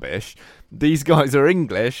rubbish. These guys are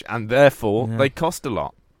English, and therefore they cost a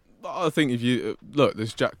lot. I think if you look,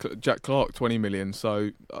 there's Jack Clark, 20 million. So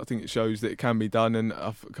I think it shows that it can be done. And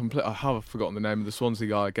I have forgotten the name of the Swansea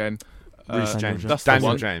guy again. Reece James. That's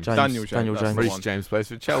Daniel the James. Daniel James. Reece James plays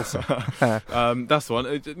for Chelsea. That's the one.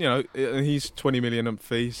 And he's 20 million up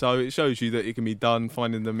fee, so it shows you that it can be done.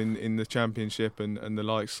 Finding them in the Championship and the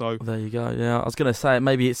like. So there you go. Yeah, I was going to say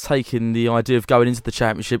maybe it's taking the idea of going into the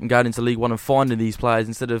Championship and going into League One and finding these players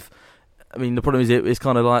instead of. I mean, the problem is it's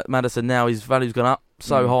kind of like Maddison now. His value's gone up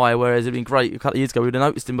so high, whereas it'd been great a couple of years ago. We'd have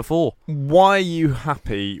noticed him before. Why are you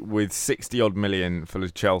happy with 60 odd million for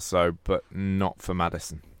Chelsea, but not for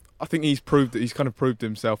Maddison? I think he's kind of proved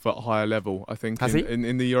himself at a higher level. I think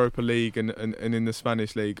in the Europa League and in the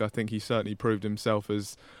Spanish League, I think he certainly proved himself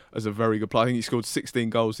as a very good player. I think he scored 16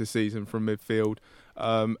 goals this season from midfield,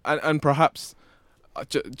 and perhaps.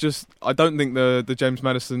 I don't think the James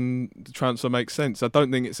Maddison transfer makes sense. I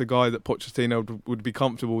don't think it's a guy that Pochettino would be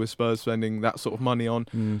comfortable with Spurs spending that sort of money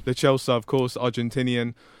on. The Chelsea, of course,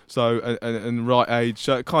 Argentinian, so and right age.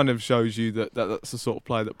 So it kind of shows you that's the sort of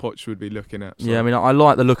player that Poch would be looking at. So. Yeah, I mean, I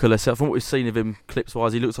like the look of Lascelles. From what we've seen of him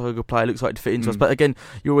clips-wise, he looks like a good player. Looks like he'd fit into us. But again,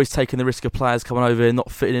 you're always taking the risk of players coming over and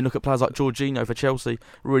not fitting in. Look at players like Jorginho for Chelsea.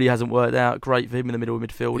 Really hasn't worked out. Great for him in the middle of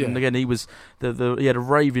midfield. Yeah. And again, he was he had a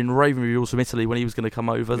raving reviews from Italy when he was going to come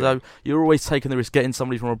over. So you're always taking the risk getting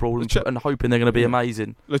somebody from abroad and hoping they're going to be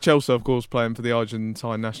amazing. Lo Celso, of course, playing for the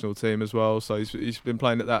Argentine national team as well. So he's been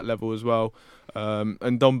playing at that level as well. And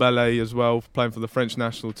Dombele as well, playing for the French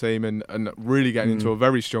national team and really getting into a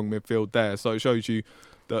very strong midfield there. So it shows you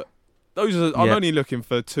that those are. I'm only looking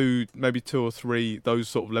for maybe two or three those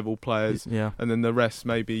sort of level players, and then the rest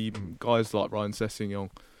maybe guys like Ryan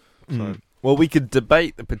Sessegnon. So. Well, we could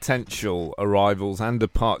debate the potential arrivals and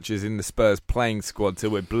departures in the Spurs playing squad till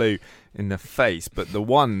we're blue in the face, but the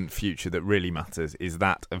one future that really matters is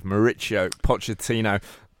that of Mauricio Pochettino,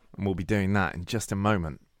 and we'll be doing that in just a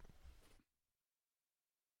moment.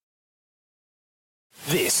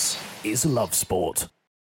 This is Love Sport.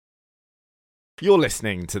 You're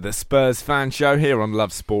listening to the Spurs Fan Show here on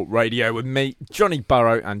Love Sport Radio with me, Johnny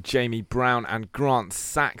Burrow, and Jamie Brown and Grant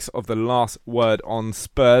Sachs of The Last Word on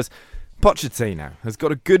Spurs. Pochettino has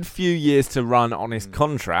got a good few years to run on his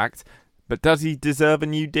contract, but does he deserve a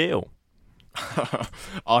new deal?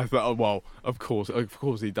 Well, of course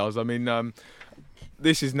he does. I mean,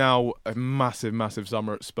 this is now a massive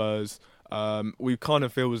summer at Spurs. We kind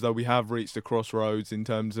of feel as though we have reached a crossroads in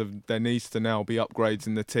terms of there needs to now be upgrades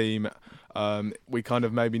in the team. We kind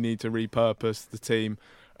of maybe need to repurpose the team.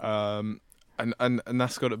 And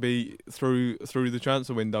that's got to be through the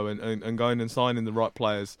transfer window and going and signing the right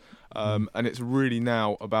players. And it's really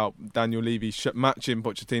now about Daniel Levy matching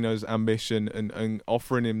Pochettino's ambition and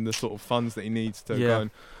offering him the sort of funds that he needs to go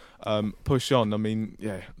push on. I mean,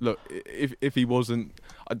 look, if he wasn't,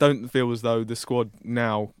 I don't feel as though the squad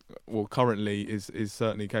now, well, currently is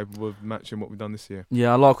certainly capable of matching what we've done this year.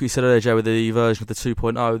 Yeah, I like what you said earlier, Joe, with the version of the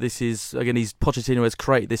 2.0. This is, again, Pochettino has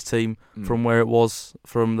created this team from where it was,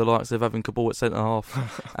 from the likes of having Kabul at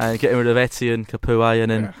centre-half and getting rid of Etienne, Capoue,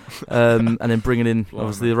 and then bringing in,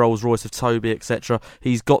 obviously, the Rolls-Royce of Toby, etc.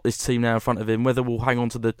 He's got this team now in front of him. Whether we'll hang on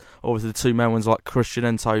to the two-man ones like Christian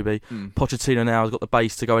and Toby, Pochettino now has got the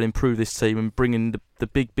base to go and improve this team and bring in the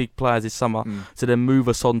big players this summer to then move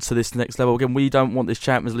us on to this next level. Again, we don't want this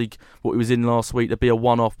Champions League, what it was in last week, to be a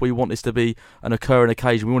one-off. We want this to be an occurring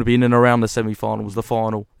occasion. We want to be in and around the semi-finals, the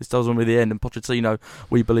final. This doesn't want to be the end, and Pochettino,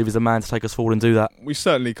 we believe, is a man to take us forward and do that. We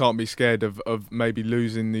certainly can't be scared of maybe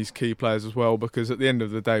losing these key players as well, because at the end of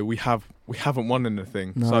the day, we haven't won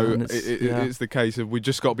anything. No, so it's the case of we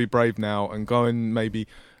just got to be brave now and go and maybe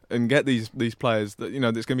and get these players that,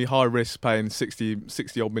 there's going to be high risk paying 60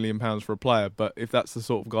 odd million pounds for a player, but if that's the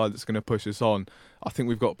sort of guy that's going to push us on, I think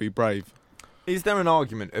we've got to be brave. Is there an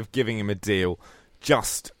argument of giving him a deal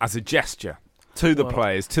just as a gesture to the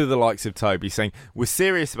players, to the likes of Toby, saying we're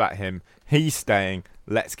serious about him, he's staying,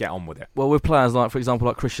 let's get on with it? Well, with players like, for example,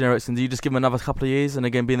 like Christian Eriksen, do you just give him another couple of years and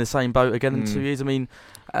again be in the same boat again in 2 years? I mean,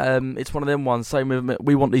 it's one of them ones. Same with,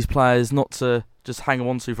 we want these players not to just hang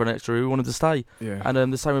on to for an extra. We want them to stay. Yeah.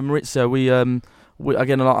 And the same with Maurizio. We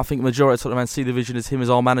again, I think the majority of Tottenham fans see the vision as him as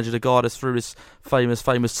our manager to guide us through this famous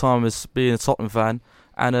time as being a Tottenham fan.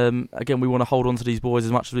 And again, we want to hold on to these boys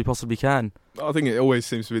as much as we possibly can. I think it always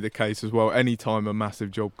seems to be the case as well. Any time a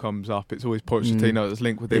massive job comes up, it's always Pochettino that's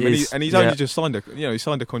linked with him, and he's only just signed he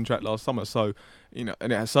signed a contract last summer. So and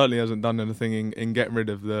it certainly hasn't done anything in getting rid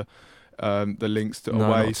of the links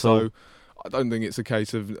away. So I don't think it's a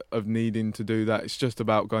case of needing to do that. It's just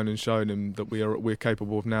about going and showing him that we're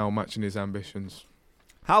capable of now matching his ambitions.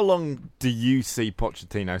 How long do you see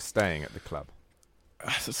Pochettino staying at the club?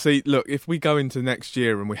 See, look, if we go into next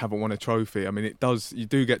year and we haven't won a trophy, I mean, you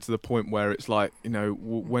do get to the point where it's like,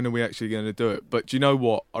 when are we actually going to do it? But do you know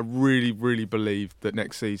what? I really, really believe that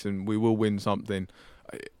next season we will win something.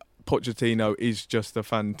 Pochettino is just a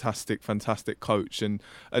fantastic coach, and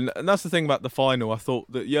that's the thing about the final. I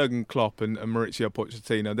thought that Jurgen Klopp and Mauricio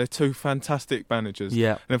Pochettino, they're two fantastic managers.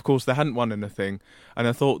 Yeah. And of course they hadn't won anything, and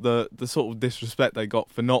I thought the sort of disrespect they got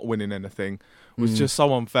for not winning anything was just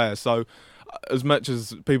so unfair. So as much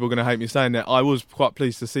as people are going to hate me saying that, I was quite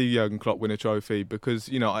pleased to see Jurgen Klopp win a trophy, because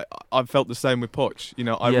I felt the same with Poch.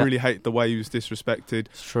 I really hate the way he was disrespected.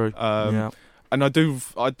 It's true. And as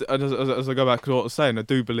I go back to what I was saying, I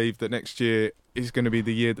do believe that next year is going to be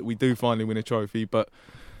the year that we do finally win a trophy. But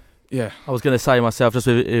yeah, I was going to say myself, just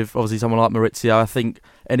with obviously someone like Maurizio, I think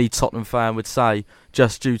any Tottenham fan would say,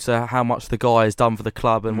 just due to how much the guy has done for the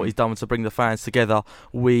club and what he's done to bring the fans together,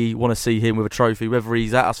 we want to see him with a trophy. Whether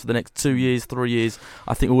he's at us for the next 2 years, 3 years,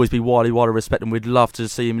 I think always be widely respected, and we'd love to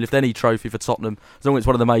see him lift any trophy for Tottenham, as long as it's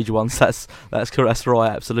one of the major ones. That's right,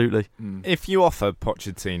 absolutely. If you offer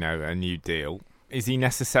Pochettino a new deal, is he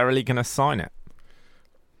necessarily going to sign it?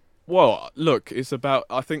 Well, look, it's about,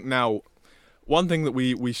 I think now, one thing that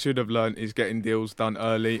we should have learned is getting deals done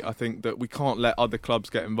early. I think that we can't let other clubs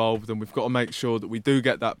get involved, and we've got to make sure that we do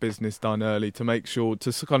get that business done early to make sure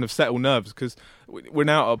to kind of settle nerves, because we're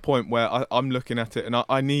now at a point where I'm looking at it and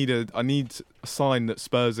I need a sign that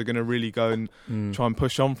Spurs are going to really go and try and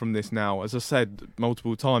push on from this now. As I said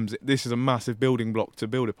multiple times, this is a massive building block to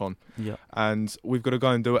build upon, and we've got to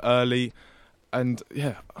go and do it early. And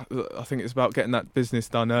yeah, I think it's about getting that business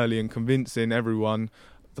done early and convincing everyone,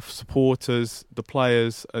 the supporters, the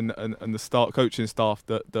players, and the coaching staff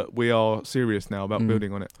that we are serious now about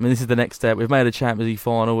building on it. I mean, this is the next step. We've made a Champions League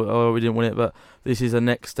final. We didn't win it, but this is a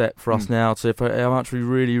next step for us now. So how much we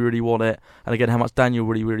really, really want it, and again, how much Daniel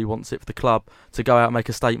really, really wants it for the club to go out and make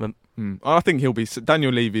a statement. I think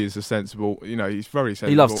Daniel Levy is a sensible. He's very sensible.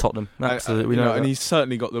 He loves Tottenham. Absolutely, we know, and he's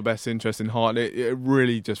certainly got the best interest in heart. It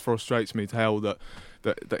really just frustrates me to hell that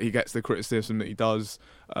he gets the criticism that he does.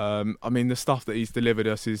 I mean, the stuff that he's delivered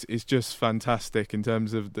us is just fantastic in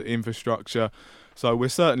terms of the infrastructure. So we're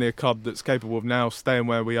certainly a club that's capable of now staying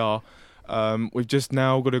where we are. We've just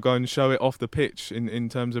now got to go and show it off the pitch in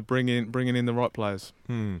terms of bringing in the right players.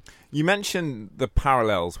 You mentioned the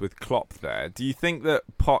parallels with Klopp there. Do you think that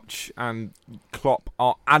Poch and Klopp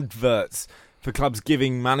are adverts for clubs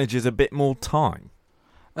giving managers a bit more time?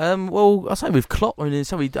 Well, I say with Klopp, I mean,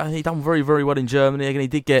 so he done very, very well in Germany.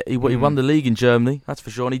 Again, he won the league in Germany, that's for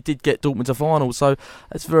sure, and he did get Dortmund to final. So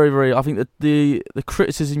that's very, very. I think that the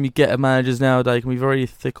criticism you get of managers nowadays can be very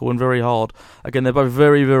fickle and very hard. Again, they're both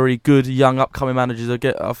very, very good young upcoming managers. I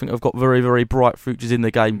think have got very, very bright futures in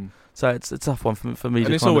the game. So it's a tough one for me.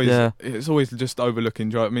 And it's always just overlooking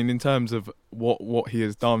Joe. I mean, in terms of what he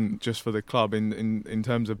has done just for the club, in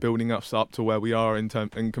terms of building us up to where we are and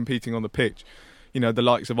competing on the pitch. The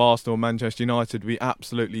likes of Arsenal, Manchester United, we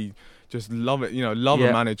absolutely just love it. A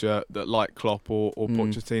manager that like Klopp or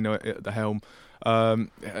Pochettino at the helm. And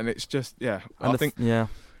it's just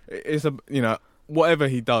it's whatever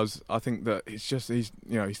he does, I think that it's just he's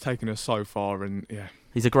taken us so far, and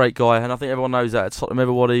he's a great guy, and I think everyone knows that at Tottenham.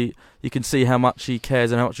 Everybody, you can see how much he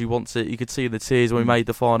cares and how much he wants it. You could see the tears when we made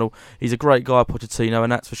the final. He's a great guy, Pochettino,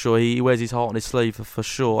 and that's for sure. He wears his heart on his sleeve for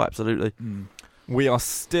sure, absolutely. We are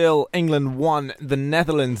still England 1, the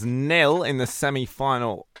Netherlands 0 in the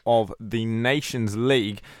semi-final of the Nations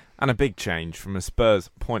League. And a big change from a Spurs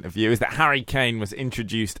point of view is that Harry Kane was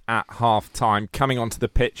introduced at half-time, coming onto the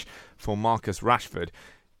pitch for Marcus Rashford.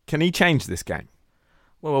 Can he change this game?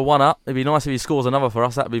 Well, we're 1 up. It'd be nice if he scores another for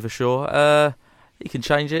us. That'd be for sure. He can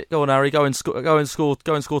change it. Go on, Harry. Go and score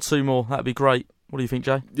 2 more. That'd be great. What do you think,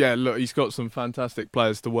 Jay? Yeah, look, he's got some fantastic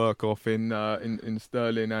players to work off in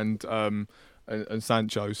Sterling and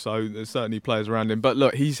Sancho. So there's certainly players around him. But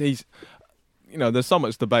look, he's there's so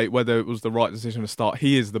much debate whether it was the right decision to start.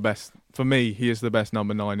 He is the best. For me, he is the best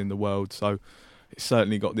number 9 in the world. So he's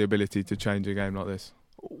certainly got the ability to change a game like this.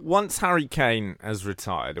 Once Harry Kane has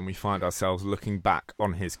retired and we find ourselves looking back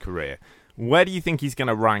on his career, where do you think he's going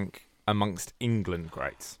to rank amongst England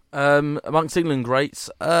greats? Amongst England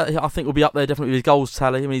greats, I think we'll be up there definitely with his goals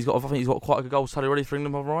tally. I mean, I think he's got quite a good goals tally already for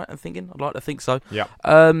England. I'm right. I'd like to think so. Yeah.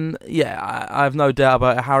 I have no doubt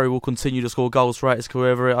about it. Harry will continue to score goals throughout his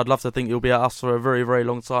career. I'd love to think he'll be at us for a very, very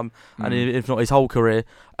long time, and if not his whole career,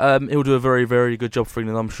 he'll do a very, very good job for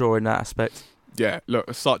England, I'm sure, in that aspect. Yeah,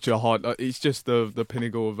 look, such a hard. He's just the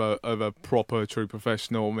pinnacle of a proper, true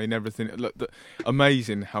professional. I mean, everything. Look,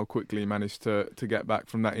 amazing how quickly he managed to get back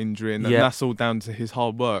from that injury, and that's all down to his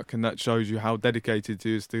hard work, and that shows you how dedicated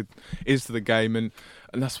he is to the game, and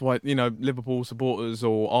that's why Liverpool supporters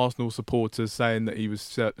or Arsenal supporters saying that he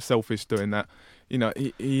was selfish doing that.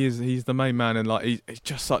 He's the main man, and he's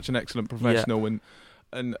just such an excellent professional,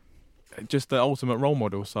 and just the ultimate role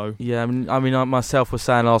model. So I mean, I myself was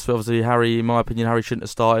saying last week, obviously Harry, in my opinion, Harry shouldn't have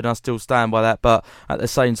started, and I still stand by that. But at the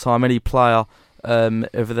same time, any player,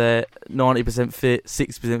 if they're 90% fit,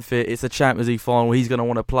 60% fit, it's a Champions League final, he's going to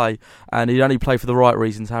want to play, and he'd only play for the right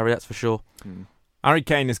reasons, Harry, that's for sure. Harry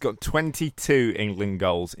Kane has got 22 England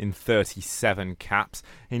goals in 37 caps.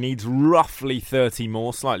 He needs roughly 30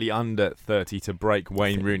 more, slightly under 30 to break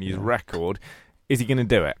Wayne Rooney's record. Is he going to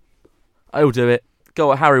do it? He'll do it.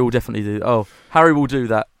 Harry will definitely do. Oh, Harry will do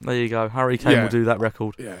that. There you go. Harry Kane will do that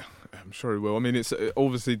record. Yeah, I'm sure he will. I mean, it's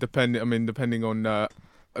obviously depending on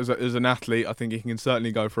as an athlete, I think he can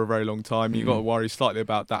certainly go for a very long time. You've got to worry slightly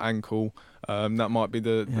about that ankle. That might be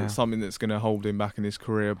the something that's going to hold him back in his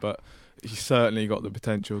career, but he's certainly got the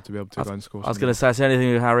potential to be able to go and score. I was going to say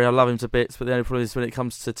anything with Harry. I love him to bits, but the only problem is when it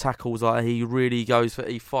comes to tackles, he really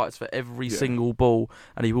he fights for every single ball,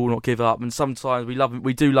 and he will not give up. And sometimes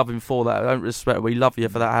we do love him for that. I don't respect. We love you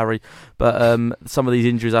for that, Harry. But some of these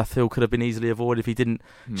injuries I feel could have been easily avoided if he didn't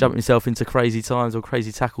jump himself into crazy times or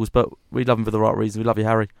crazy tackles. But we love him for the right reasons. We love you,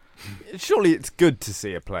 Harry. Surely it's good to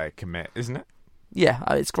see a player commit, isn't it? Yeah,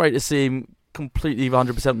 it's great to see him completely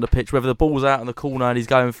 100% on the pitch, whether the ball's out in the corner and he's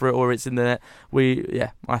going for it or it's in the net.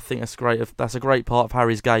 I think that's great. That's a great part of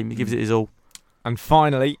Harry's game. He gives it his all. And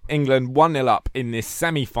finally, England 1-0 up in this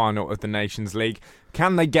semi-final of the Nations League.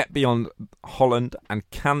 Can they get beyond Holland, and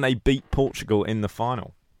can they beat Portugal in the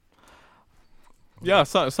final? Yeah, I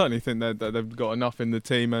certainly think that they've got enough in the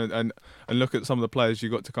team, and look at some of the players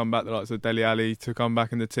you've got to come back, the likes of Dele Alli to come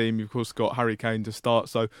back in the team. You've of course got Harry Kane to start,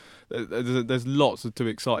 so there's lots to be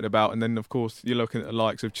excited about. And then of course you're looking at the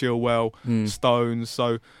likes of Chilwell, Stones.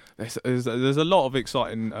 So there's a lot of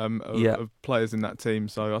exciting of players in that team.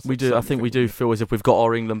 So I think we do feel as if we've got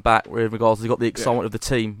our England back with regards to we've got the excitement of the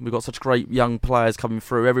team. We've got such great young players coming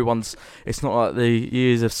through. It's not like the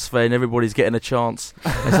years of Sven. Everybody's getting a chance.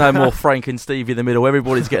 There's no more Frank and Stevie in the middle.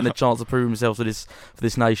 Everybody's getting a chance to prove themselves for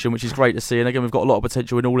this nation, which is great to see. And again, we've got a lot of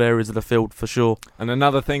potential in all areas of the field for sure. And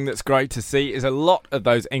another thing that's great to see is a lot of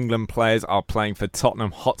those England players are playing for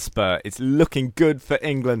Tottenham Hotspur. It's looking good for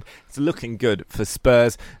England. It's looking good for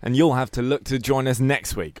Spurs. And you'll have to look to join us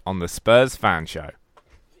next week on the Spurs Fan Show.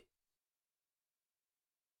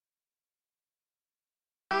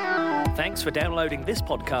 Thanks for downloading this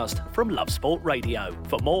podcast from Love Sport Radio.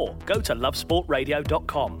 For more, go to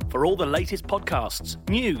lovesportradio.com for all the latest podcasts,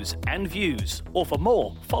 news and views. Or for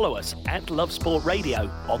more, follow us at Love Sport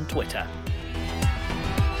Radio on Twitter.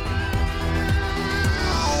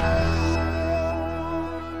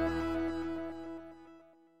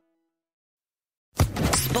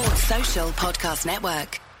 Sports Social Podcast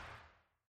Network.